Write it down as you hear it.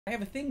I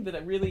have a thing that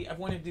I've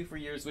wanted to do for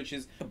years, which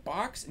is a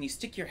box, and you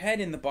stick your head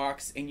in the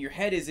box, and your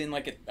head is in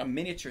like a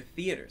miniature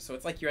theater. So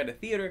it's like you're at a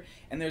theater,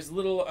 and there's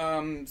little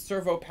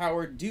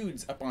servo-powered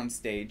dudes up on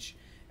stage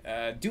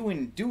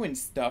doing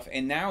stuff.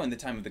 And now, in the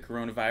time of the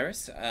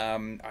coronavirus,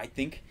 I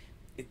think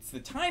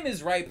the time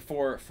is ripe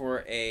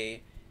for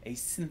a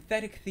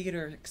synthetic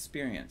theater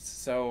experience.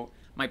 So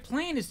my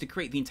plan is to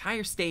create the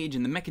entire stage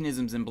and the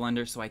mechanisms in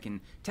Blender so I can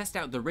test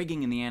out the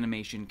rigging and the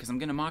animation, because I'm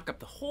going to mock up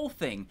the whole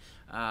thing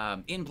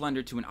in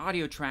Blender to an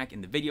audio track in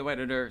the video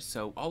editor.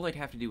 So all I'd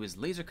have to do is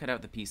laser cut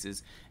out the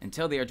pieces and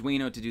tell the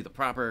Arduino to do the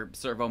proper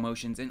servo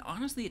motions, and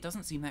honestly it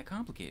doesn't seem that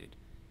complicated.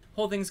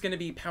 Whole thing's going to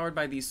be powered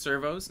by these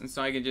servos, and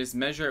so I can just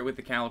measure it with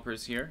the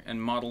calipers here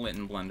and model it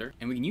in Blender.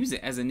 And we can use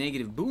it as a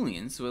negative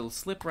boolean, so it'll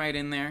slip right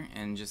in there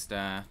and just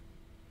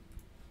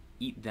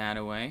eat that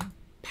away.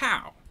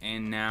 Pow!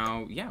 And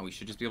now, yeah, we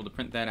should just be able to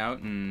print that out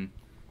and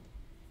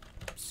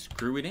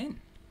screw it in.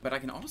 But I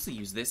can also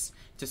use this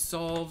to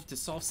solve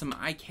some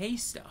IK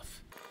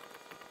stuff.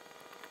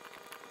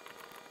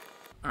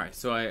 Alright,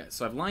 so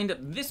I've lined up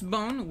this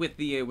bone with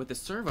the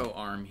servo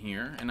arm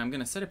here, and I'm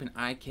gonna set up an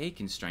IK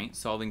constraint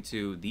solving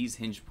to these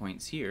hinge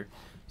points here.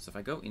 So if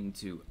I go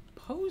into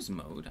pose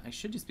mode, I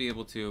should just be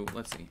able to,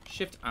 let's see,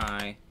 Shift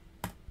I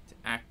to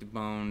active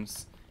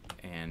bones,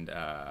 and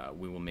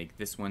we will make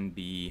this one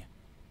be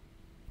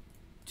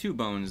 2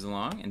 bones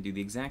long, and do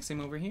the exact same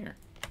over here.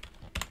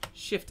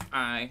 Shift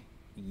I,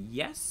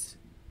 yes,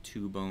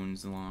 2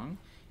 bones long.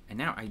 And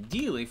now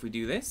ideally if we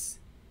do this,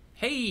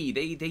 hey,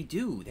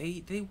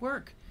 they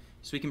work.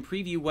 So we can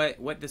preview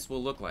what this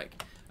will look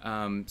like.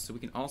 So we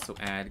can also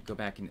go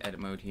back in edit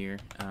mode here.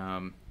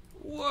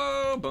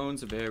 Whoa,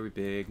 bones are very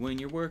big when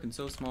you're working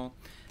so small.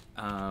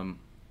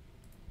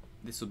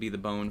 This will be the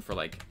bone for,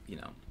 like, you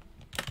know,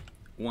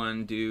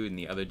 one dude and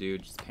the other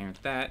dude, just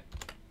parent that.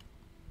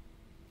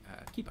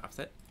 Keep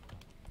offset.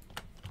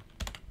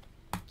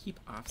 Keep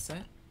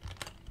offset.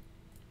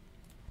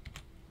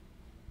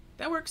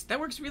 That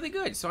works really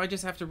good. So I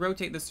just have to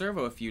rotate the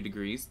servo a few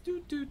degrees.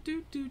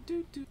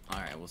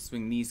 Alright, we'll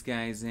swing these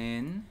guys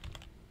in.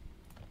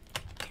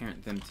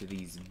 Parent them to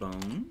these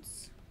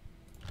bones.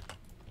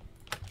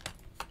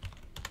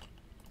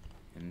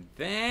 And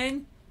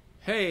then,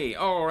 hey,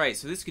 alright,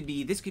 so this could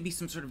be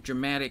some sort of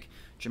dramatic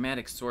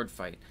sword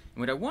fight. And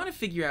what I want to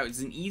figure out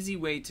is an easy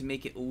way to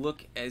make it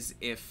look as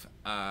if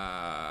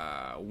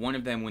one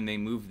of them, when they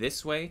move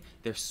this way,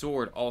 their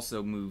sword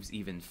also moves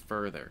even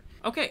further.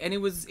 Okay, and it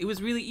was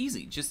really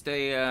easy. Just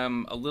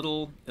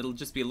it'll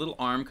just be a little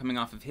arm coming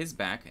off of his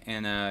back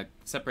and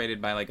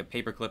separated by like a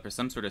paper clip or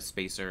some sort of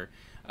spacer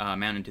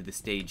mounted to the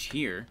stage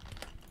here.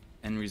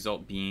 End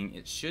result being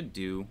it should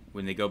do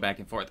when they go back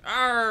and forth.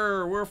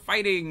 Arr, we're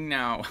fighting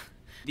now.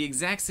 The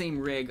exact same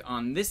rig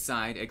on this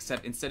side,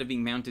 except instead of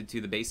being mounted to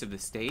the base of the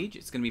stage,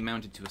 it's going to be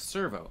mounted to a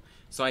servo.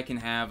 So I can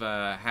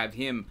have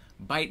him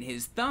bite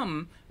his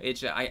thumb,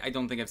 which I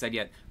don't think I've said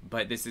yet,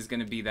 but this is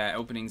going to be that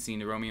opening scene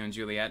to Romeo and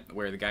Juliet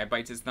where the guy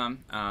bites his thumb,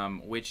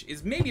 which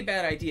is maybe a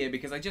bad idea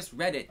because I just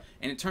read it,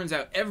 and it turns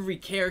out every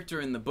character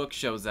in the book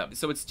shows up.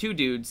 So it's 2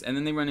 dudes, and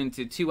then they run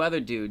into 2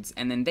 other dudes,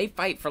 and then they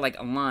fight for like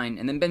a line,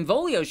 and then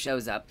Benvolio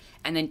shows up,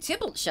 and then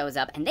Tybalt shows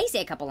up, and they say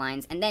a couple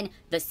lines, and then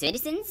the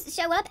citizens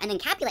show up, and then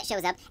Capulet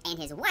shows up, and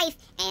his wife,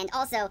 and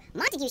also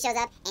Montague shows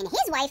up, and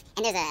his wife,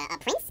 and there's a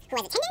prince who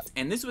has attendants.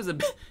 And this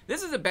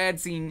is a bad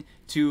scene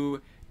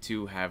to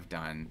have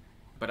done,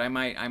 but I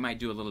might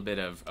do a little bit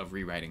of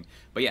rewriting.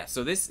 But yeah,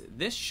 so this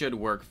should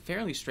work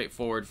fairly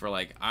straightforward for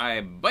like,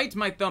 I bite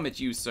my thumb at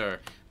you, sir.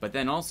 But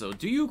then also,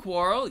 do you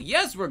quarrel?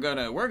 Yes, we're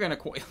gonna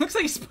quarrel. It looks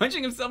like he's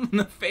punching himself in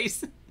the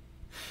face.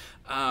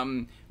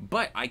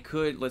 But I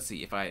could, let's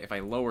see, if I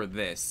lower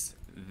this,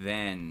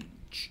 then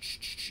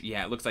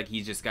yeah, it looks like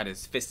he's just got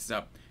his fists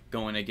up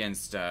going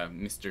against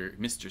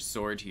Mr.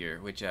 Sword here,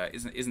 which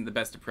isn't the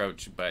best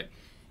approach, but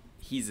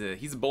he's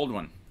a bold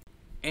one.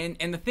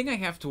 And the thing I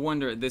have to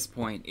wonder at this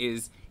point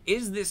is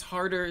this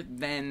harder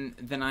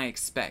than I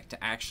expect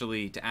to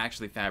actually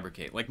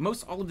fabricate? Like,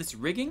 most all of this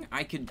rigging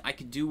I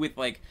could do with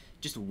like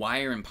just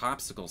wire and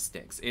popsicle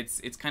sticks.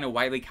 It's kind of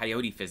Wile E.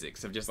 Coyote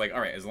physics of just like, all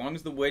right, as long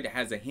as the wood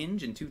has a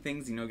hinge and 2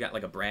 things, you know, got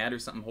like a brad or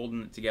something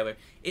holding it together,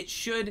 it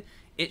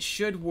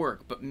should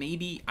work. But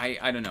maybe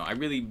I don't know. I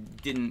really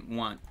didn't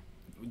want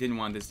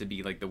this to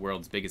be like the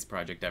world's biggest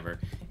project ever.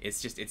 It's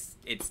just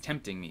it's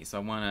tempting me, so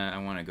I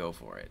wanna go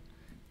for it.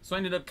 So I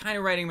ended up kind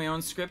of writing my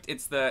own script.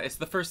 It's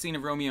the first scene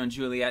of Romeo and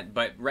Juliet,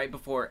 but right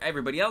before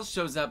everybody else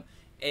shows up,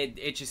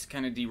 it just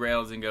kind of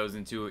derails and goes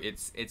into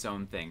its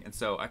own thing. And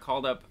so I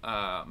called up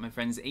my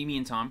friends Amy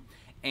and Tom,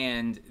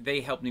 and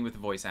they helped me with the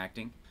voice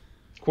acting.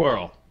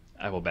 Quarrel,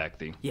 I will back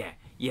thee. Yeah,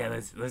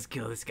 let's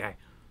kill this guy.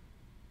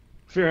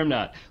 Fear him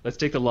not. Let's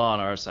take the law on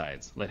our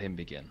sides. Let him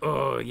begin.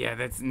 Oh yeah,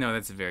 that's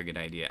a very good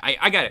idea.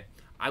 I got it.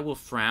 I will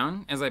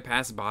frown as I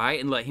pass by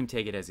and let him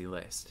take it as he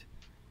lists.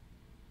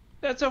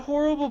 That's a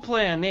horrible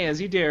plan. Nay, as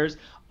he dares,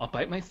 I'll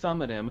bite my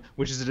thumb at him,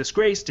 which is a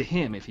disgrace to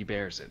him if he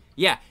bears it.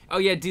 Yeah. Oh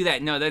yeah, do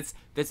that. No, that's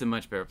a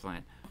much better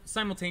plan.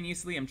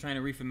 Simultaneously, I'm trying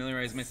to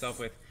refamiliarize myself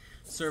with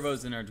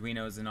servos and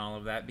Arduinos and all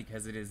of that,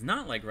 because it is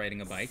not like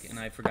riding a bike, and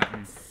I've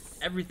forgotten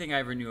everything I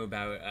ever knew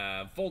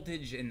about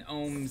voltage and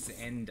ohms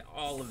and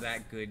all of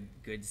that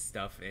good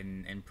stuff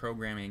and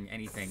programming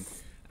anything.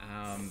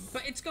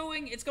 But it's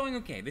going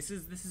okay. This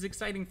is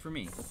exciting for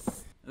me.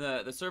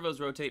 The servos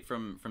rotate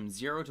from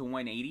 0 to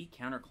 180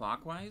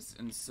 counterclockwise,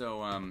 and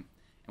so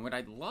and what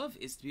I'd love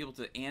is to be able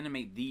to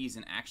animate these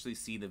and actually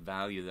see the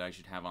value that I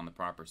should have on the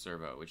proper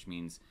servo, which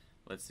means,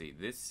 let's see,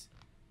 this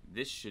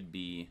should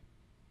be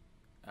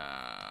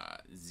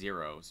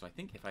 0. So I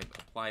think if I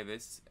apply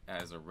this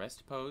as a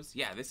rest pose,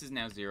 yeah, this is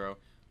now 0,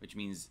 which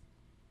means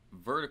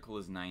vertical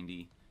is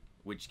 90,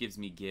 which gives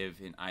me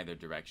give in either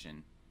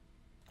direction.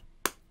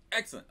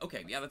 Excellent.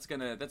 Okay, yeah, that's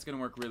gonna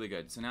work really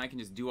good. So now I can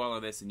just do all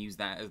of this and use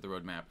that as the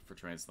roadmap for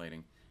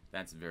translating.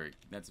 That's very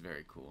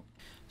cool.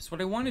 So what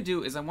I want to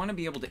do is I want to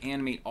be able to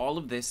animate all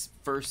of this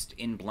first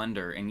in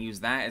Blender and use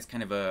that as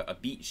kind of a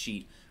beat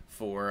sheet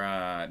for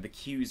the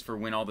cues for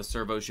when all the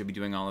servos should be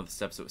doing all of the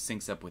stuff, so it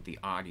syncs up with the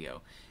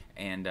audio.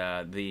 And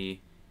the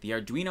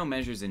Arduino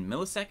measures in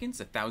milliseconds,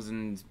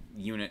 1,000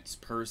 units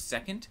per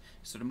second.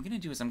 So what I'm going to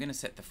do is I'm going to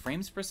set the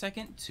frames per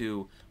second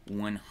to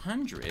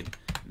 100.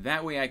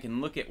 That way I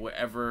can look at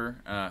whatever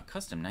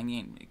custom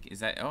 98 is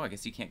that. Oh, I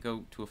guess you can't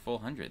go to a full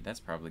 100. That's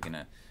probably going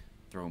to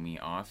throw me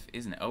off,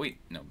 isn't it? Oh wait,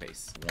 no,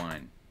 base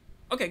 1.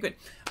 Okay, good.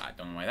 I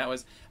don't know why that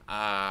was.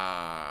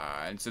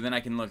 And so then I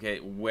can look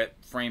at what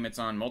frame it's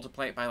on,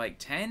 multiply it by like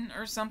 10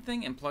 or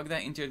something, and plug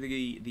that into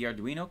the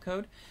Arduino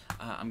code.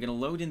 I'm going to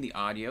load in the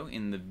audio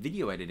in the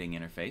video editing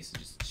interface.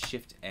 Just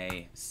Shift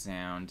A,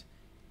 sound.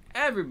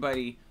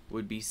 Everybody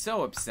would be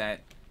so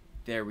upset.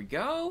 There we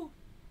go.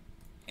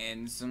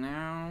 And so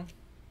now,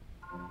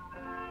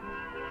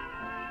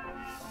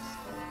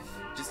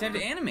 just have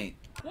to animate.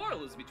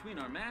 Quarrel is between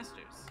our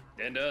masters.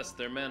 And us,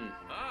 they're men.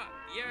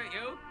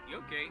 Yeah, you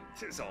okay?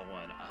 Tis all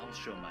one. I'll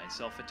show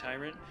myself a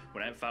tyrant.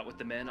 When I'm fought with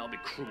the men, I'll be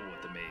cruel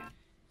with the maid.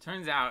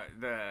 Turns out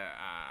the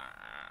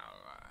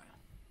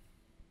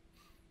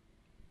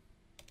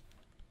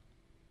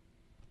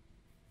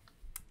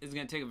this is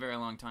gonna take a very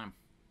long time.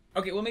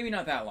 Okay, well maybe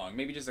not that long,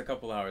 maybe just a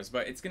couple hours,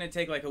 but it's gonna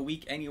take like a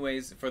week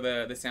anyways for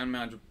the sound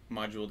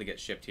module to get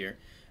shipped here.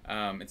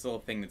 It's a little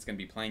thing that's gonna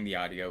be playing the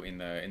audio in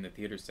the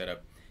theater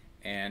setup,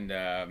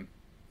 and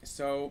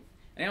so.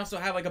 And I also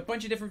have like a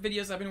bunch of different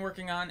videos I've been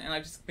working on, and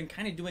I've just been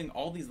kind of doing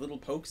all these little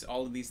pokes,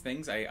 all of these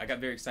things. I got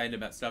very excited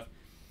about stuff,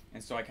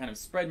 and so I kind of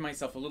spread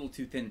myself a little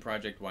too thin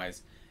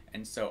project-wise.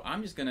 And so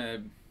I'm just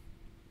gonna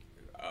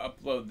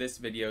upload this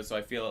video so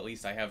I feel at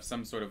least I have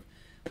some sort of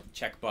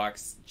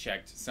checkbox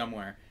checked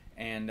somewhere.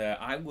 And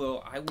I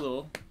will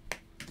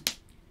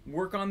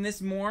work on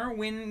this more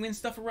when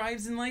stuff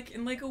arrives in like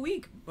a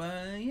week.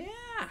 But yeah.